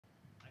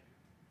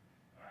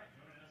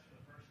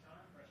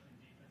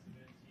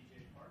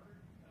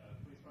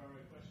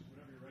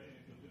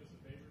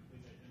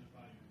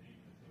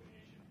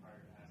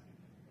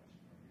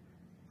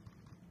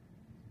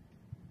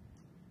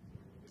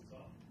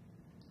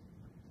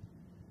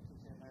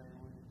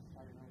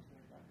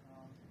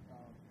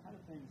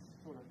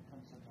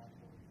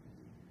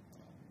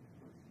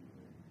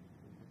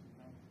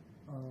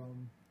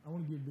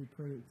big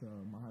credit to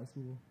my high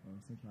school,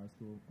 Central High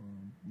School.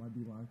 My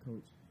D-line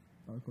coach,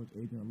 Coach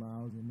Adrian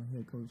Lyles, and my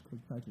head coach,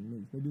 Coach Patrick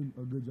Nix. They did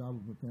a good job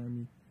of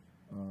preparing me,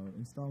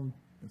 installing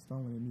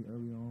in me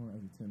early on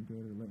as a 10th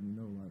grader, letting me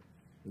know, like,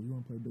 if you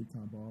want to play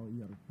big-time ball,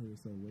 you got to prepare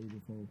yourself way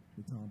before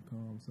the time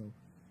comes. So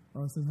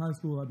since high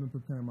school, I've been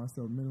preparing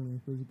myself mentally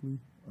and physically,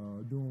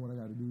 doing what I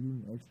got to do,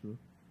 doing extra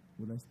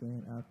when I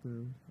stand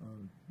after,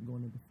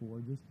 going in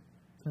before, just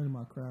training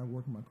my craft,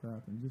 working my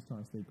craft, and just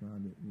trying to stay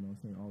grounded, you know what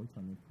I'm saying, always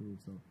trying to improve.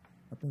 So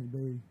I think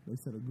they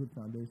set a good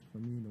foundation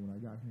for me, and then when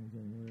I got here in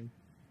January,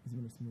 it's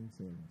been a smooth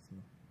sailing. So.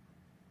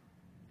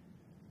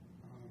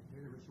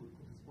 Maybe Richard with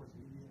the sports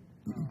media.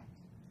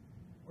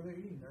 Were there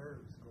any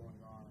nerves going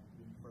on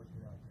when you first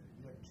got out there?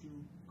 You had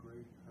two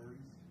great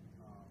hurries.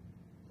 So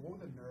what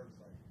were the nerves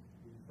like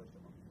when you first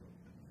got on the field?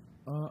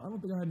 I don't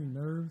think I had any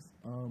nerves.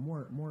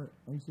 More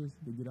anxious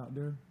to get out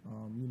there.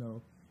 You know,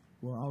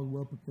 well, I was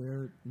well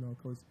prepared. You know,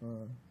 Coach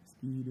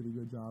Ski did a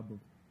good job of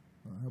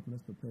helping us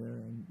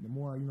prepare, and the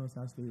more I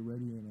stayed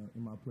ready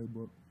in my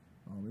playbook,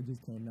 it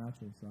just came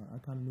natural. So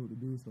I kind of knew what to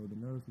do. So the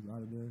nerves was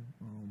out of there.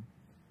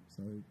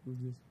 So it was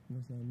just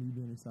me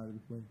being excited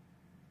to play.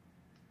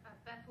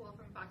 Beth Poole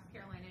from Fox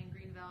Carolina in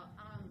Greenville.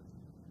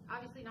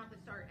 Obviously not the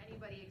start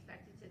anybody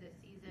expected to this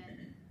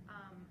season.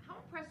 How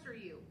impressed are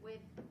you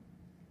with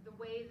the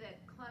way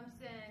that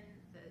Clemson,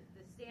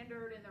 the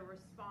standard and the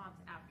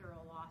response after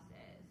a loss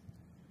is?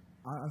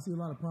 I see a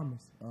lot of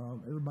promise.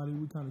 Everybody,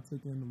 we kind of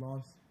took in the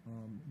loss.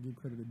 Give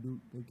credit to Duke.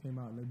 They came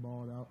out and they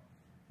balled out.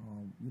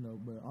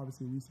 But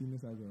obviously we see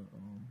this as an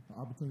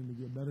opportunity to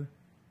get better.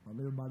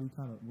 Everybody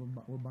kind of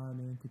we're buying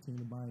in, continue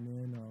to buying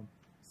in.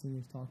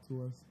 Seniors talk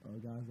to us,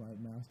 guys like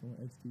Master and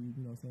XT.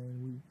 You know, saying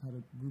we had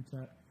a group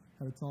chat,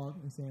 had a talk,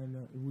 and saying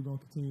that if we're gonna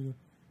continue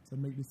to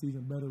make the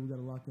season better, we got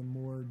to lock in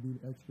more, do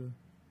the extra.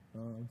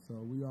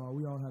 So we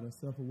all had a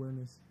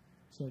self-awareness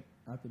check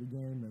after the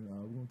game, and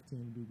we're gonna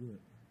continue to do good.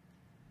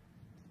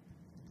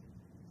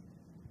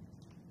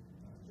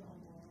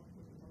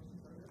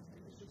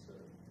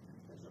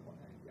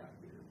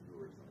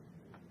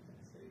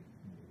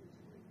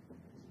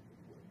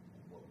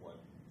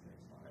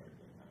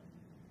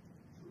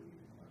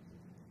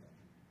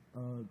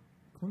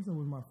 Clemson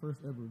was my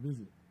first ever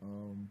visit.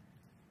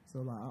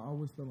 So I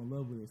always fell in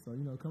love with it. So,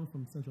 coming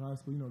from Central High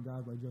School,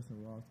 guys like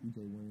Justin Ross,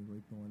 E.J. Williams, Ray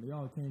Thorne, they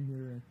all came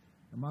here,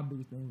 and my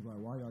biggest thing was like,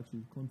 why y'all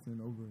choose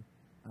Clemson over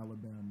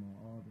Alabama,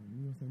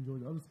 Auburn,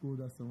 Georgia, other schools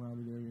that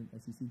surrounded there in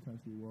SEC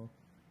country? Well,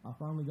 I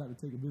finally got to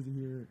take a visit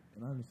here,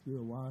 and I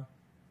understood why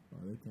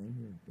they came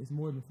here. It's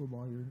more than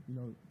football here.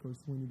 Coach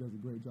Sweeney does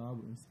a great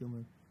job of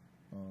instilling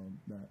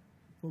that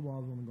football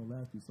is only going to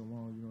last you so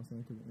long,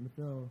 because the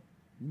NFL,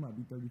 you might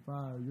be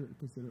 35, you're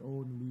considered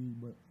old in the league,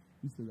 but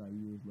you still got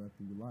years left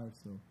of your life.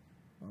 So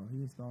he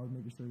installed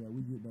making sure that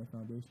we get that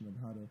foundation of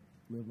how to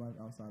live life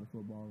outside of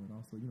football, and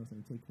also,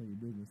 take care of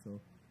your business.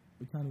 So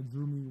it kind of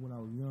drew me when I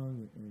was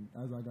young, and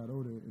as I got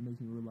older, it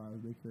makes me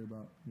realize they care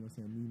about,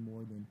 me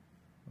more than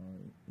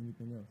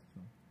anything else.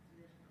 So.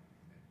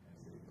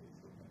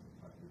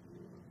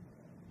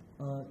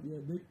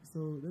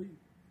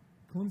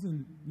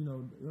 Clemson,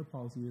 their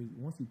policy is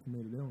once you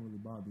committed, they don't really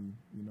bother you,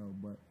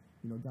 but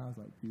guys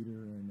like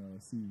Peter and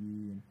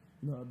CV and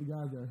the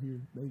guys that are here,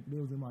 they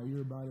was in my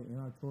ear about it, and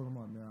I told them,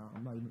 man,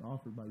 I'm not even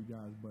offered by you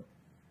guys, but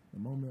the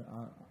moment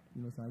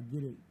so I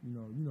get it, you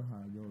know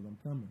how it goes, I'm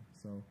coming.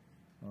 So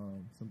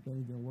some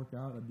things didn't work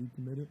out, I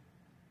decommitted,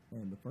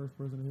 and the first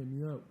person to hit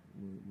me up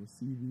was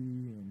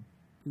CV and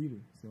Peter.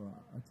 So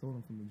I told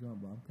them from the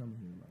jump, I'm coming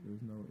here. Like,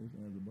 there's no ifs,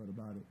 ands, or but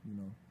about it.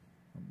 I'm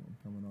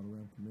coming all the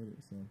way. I'm committed.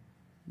 So,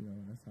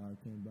 that's how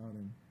it came about,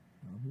 and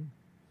I'm here.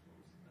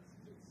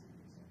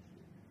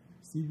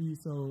 CV.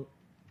 So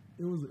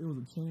it was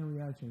a chain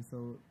reaction.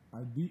 So I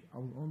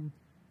was on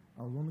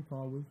the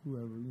call with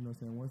whoever.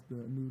 Once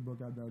the news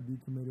broke out that I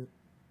decommitted,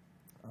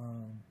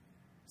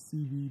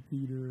 CV,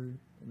 Peter,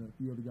 and a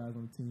few other guys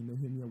on the team, they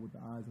hit me up with the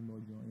eyes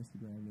emoji on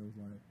Instagram. It was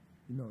like,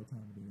 what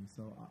time it is.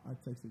 So I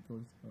texted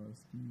Coach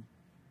Ski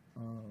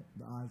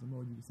the eyes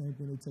emoji, the same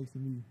thing they texted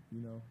me,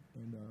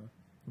 and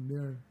from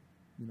there,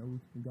 we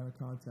got in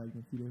contact,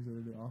 and a few days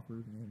later they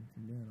offered, and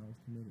from then I was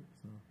committed.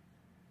 So.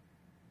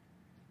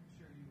 I'm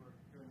sure you were,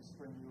 during the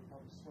spring, you were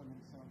probably swimming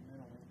some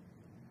mentally.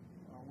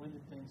 When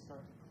did things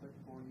start to click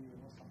for you, and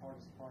what's the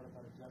hardest part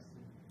about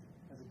adjusting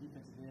as a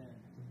defensive end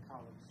to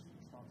college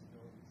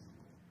responsibilities?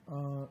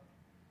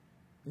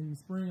 In the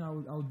spring, I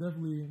was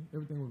definitely,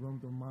 everything was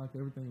running through my mind.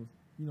 Everything was,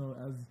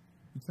 as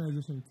you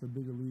transition to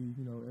bigger league,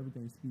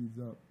 everything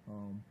speeds up.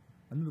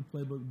 I knew the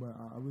playbook, but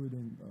I really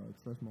didn't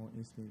trust my own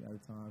instinct at the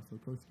time. So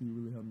Coach Ski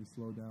really helped me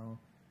slow down,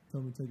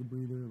 told me to take a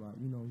breather, like,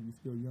 you're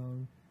still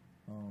young.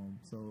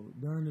 So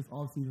during this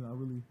offseason, I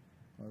really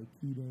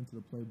keyed into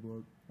the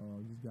playbook,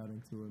 just got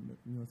into it,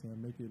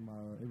 make it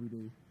my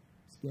everyday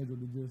schedule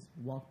to just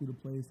walk through the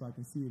play so I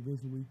can see it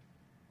visually.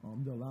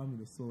 That allowed me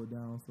to slow it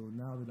down. So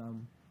now that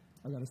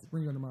I got a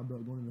spring under my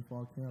belt going into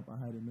fall camp, I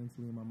had it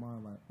mentally in my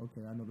mind, like,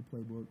 okay, I know the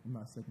playbook, I'm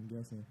not second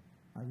guessing.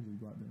 I can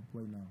just go out there and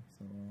play now.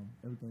 So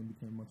everything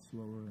became much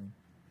slower, and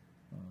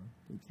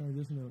the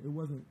transition, it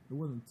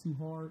wasn't too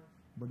hard,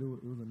 but it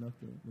was enough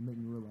to make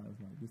me realize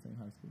like this ain't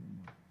high school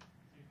anymore.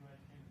 You're glad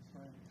you came to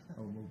spring.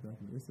 Oh, most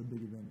definitely, it's a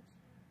big advantage.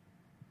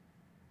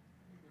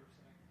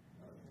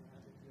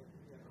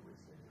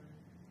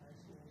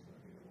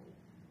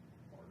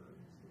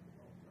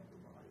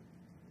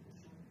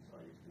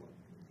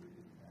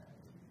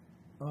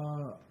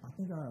 I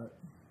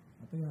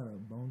think I had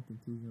a bone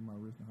contusion in my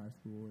wrist in high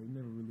school. It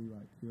never really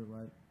like healed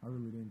right. I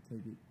really didn't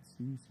take it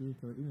too serious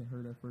because it didn't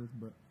hurt at first,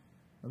 but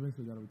I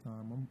eventually got over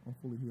time. I'm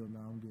fully healed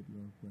now. I'm good to go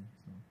and play.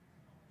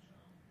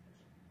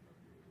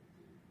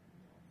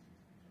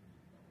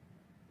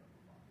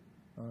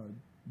 So,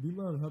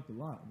 D-Love helped a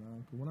lot,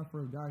 man. Cause when I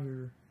first got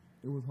here,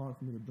 it was hard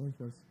for me to bench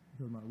press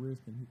because of my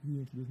wrist, and he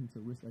introduced me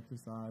to wrist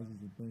exercises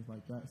and things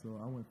like that. So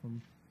I went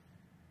from,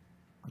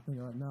 I think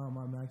right now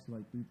my max is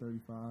like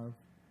 335.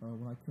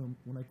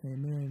 When I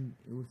came in,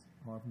 it was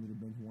hard for me to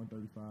bench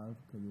 135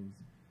 because it was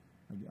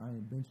I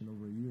ain't benching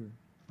over a year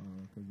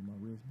because of my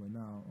wrist. But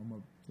now I'm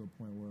up to a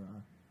point where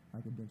I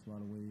can bench a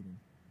lot of weight and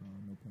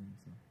no pain.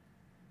 So.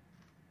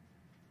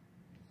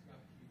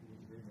 Scott Keith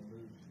was in the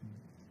news.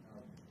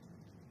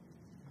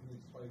 In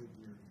spite of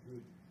your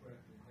good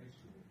prep in high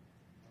school,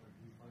 do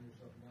you find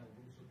yourself now a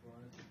little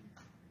surprised that you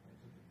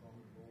took a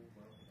prominent role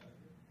right off the bat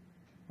here?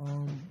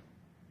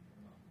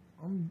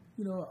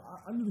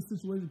 I knew the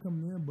situation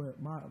coming in, but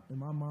in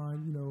my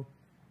mind,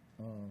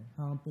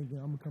 how I'm thinking,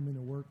 I'm gonna come in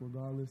and work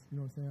regardless. You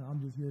know what I'm saying?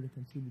 I'm just here to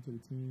contribute to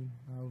the team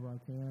however I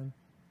can.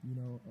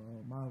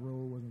 My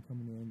role wasn't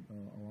coming in,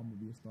 I'm gonna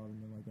be a starter,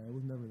 nothing like that. It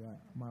was never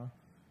that.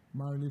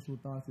 My initial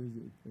thoughts is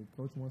if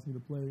coach wants me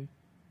to play,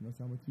 I'm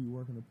gonna keep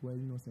working to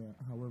play.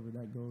 However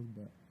that goes,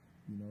 but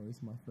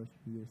it's my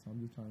freshman year, so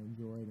I'm just trying to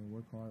enjoy it and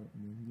work hard and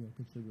then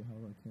contribute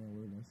however I can,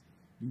 whether that's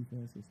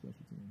defense or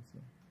special teams. So.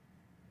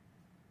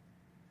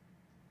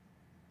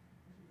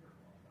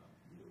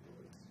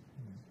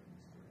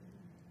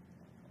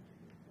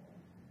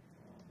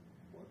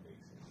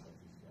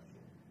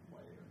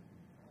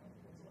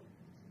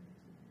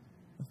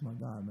 That's my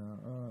guy,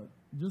 man.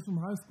 Just from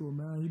high school,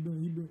 man. He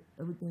been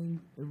everything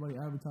everybody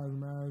advertised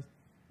him as.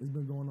 It's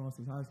been going on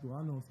since high school.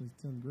 I know him since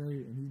 10th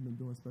grade, and he's been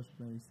doing special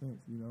things since.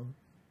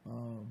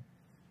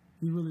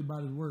 He's really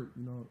about his work.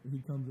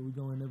 He comes and we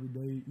go in every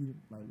day. Even,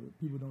 like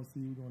people don't see,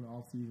 we go in the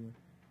off season.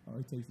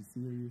 He takes it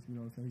serious. You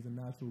know what I'm saying? He's a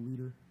natural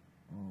leader.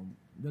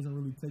 Doesn't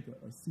really take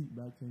a seat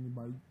back to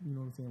anybody. You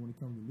know what I'm saying? When it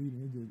comes to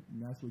leading, it just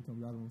naturally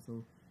comes out of him.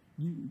 So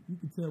you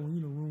can tell when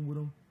you're in a room with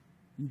him.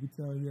 You can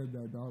tell he has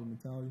that dog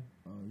mentality.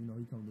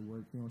 He comes to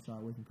work. He don't shy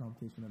away from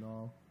competition at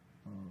all.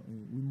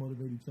 And we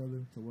motivate each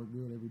other to work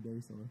good every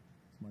day. So it's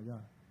my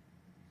guy.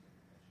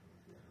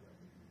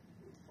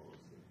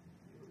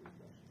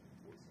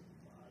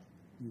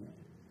 Yeah.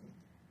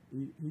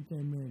 He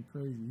came in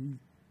crazy.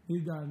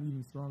 He's gotten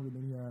even stronger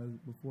than he has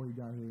before he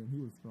got here, and he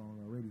was strong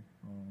already.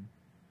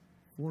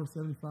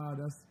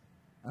 475. That's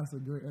a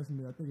great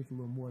estimate. I think it's a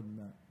little more than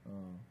that.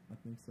 I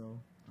think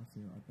so. I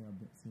think I've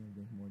seen him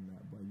bench more than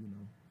that, but you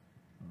can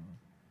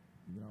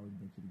always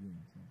bench it again.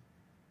 So.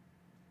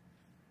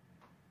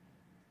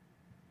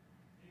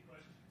 Any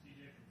questions for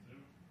TJ from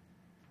Zoom?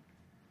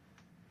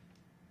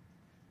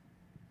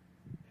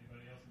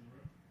 Anybody else in the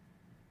room?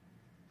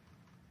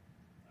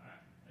 All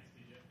right. Thanks,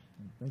 TJ.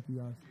 Thank you,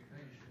 guys.